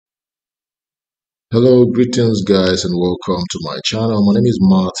Hello, greetings guys, and welcome to my channel. My name is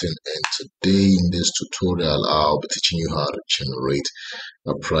Martin, and today in this tutorial I'll be teaching you how to generate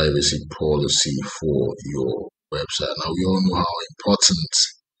a privacy policy for your website. Now we all know how important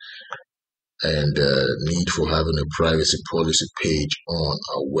and need for having a privacy policy page on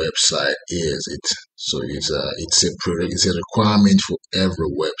our website is. It's a requirement for every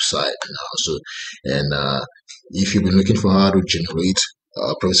website now. If you've been looking for how to generate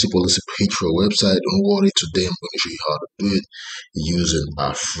privacy policy page for a website, don't worry. Today I'm going to show you how to do it using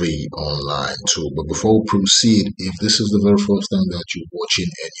a free online tool. But before we proceed, if this is the very first time that you're watching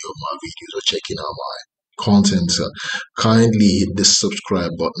any of my videos or checking out my content, kindly hit the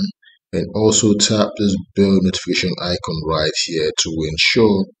subscribe button and also tap this bell notification icon right here to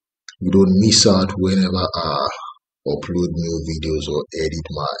ensure you don't miss out whenever I upload new videos or edit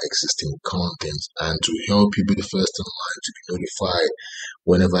my existing content, and to help you be the first in line to be notified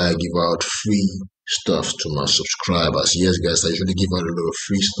whenever I give out free stuff to my subscribers. Yes guys, I usually give out a lot of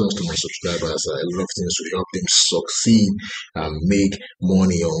free stuff to my subscribers, a lot of things to help them succeed and make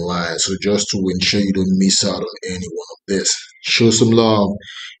money online. So just to ensure you don't miss out on any one of this, show some love,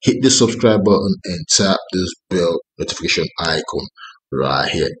 hit the subscribe button and tap this bell notification icon right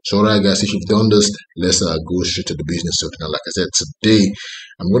here. So alright guys, if you've done this, let's go straight to the business of it. Now, like I said, today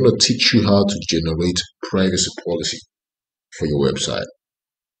I'm going to teach you how to generate privacy policy for your website.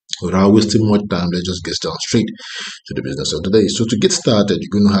 Without wasting much time, let's just get down straight to the business of the day. So to get started,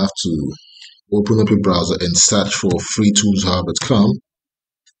 you're going to have to open up your browser and search for freetoolshub.com.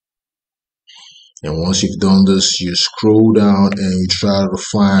 And once you've done this, you scroll down and you try to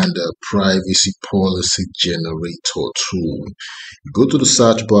find the privacy policy generator tool. You go to the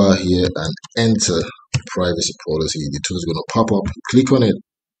search bar here and enter privacy policy. The tool is going to pop up. Click on it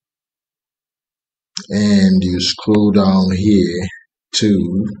and you scroll down here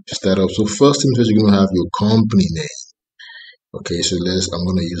to start up. So first thing first, you're going to have your company name. Okay, so I'm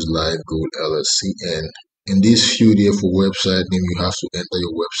going to use Live Gold LLC, and in this field here for website name, you have to enter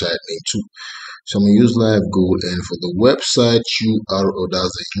your website name too. So I'm going to use Live Gold, and for the website URL,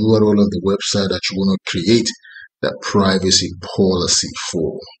 that's the URL of the website that you want to create that privacy policy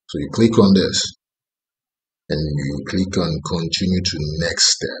for. So you click on this and you click on continue to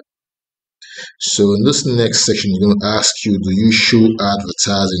next step. So in this next section, you're going to ask you, do you show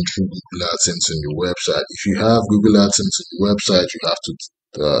advertising through Google AdSense on your website? If you have Google AdSense on your website, you have to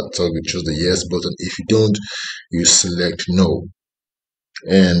choose the yes button. If you don't, you select no.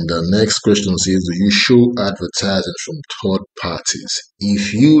 And the next question says, do you show advertising from third parties?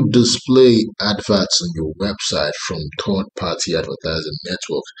 If you display adverts on your website from third-party advertising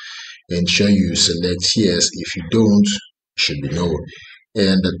networks, ensure you select yes. If you don't, it should be no.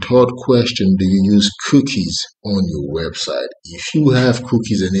 And the third question, do you use cookies on your website? If you have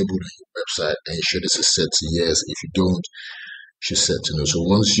cookies enabled on your website, ensure this is set to yes. If you don't, you should set to no. So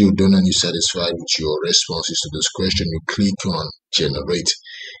once you're done and you're satisfied with your responses to this question, you click on generate,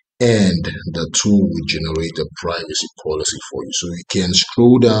 and the tool will generate a privacy policy for you. So you can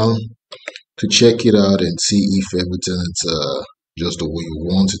scroll down to check it out and see if everything is just the way you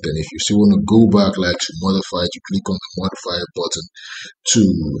want it. And if you still want to go back, like to modify it, you click on the modify button to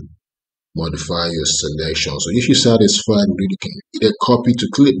modify your selection. So if you're satisfied with it, you can either copy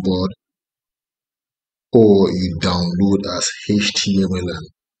to clipboard or you download as HTML and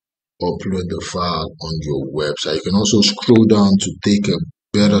upload the file on your website. You can also scroll down to take a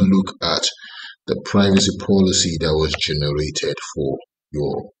better look at the privacy policy that was generated for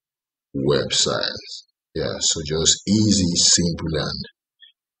your website. Yeah, so just easy, simple, and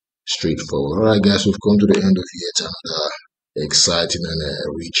straightforward. Alright guys, we've come to the end of yet another exciting and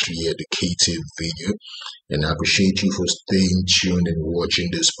richly educative video, and I appreciate you for staying tuned and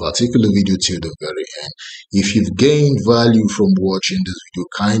watching this particular video till the very end. If you've gained value from watching this video,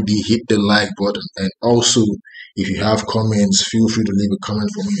 kindly hit the like button, and also if you have comments, feel free to leave a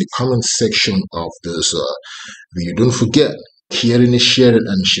comment for me in the comment section of this video. Don't forget, caring is sharing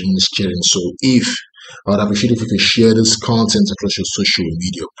and sharing is caring. So I would appreciate if you could share this content across your social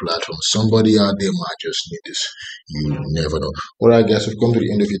media platforms. Somebody out there might just need this. You never know. Alright guys, we've come to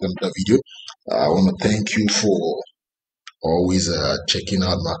the end of the video. I want to thank you for always checking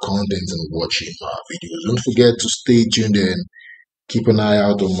out my content and watching my videos. Don't forget to stay tuned and keep an eye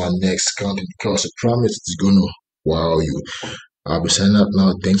out on my next content, because I promise it's going to wow you. I'll be signing up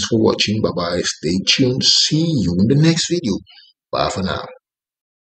now. Thanks for watching. Bye bye. Stay tuned. See you in the next video. Bye for now.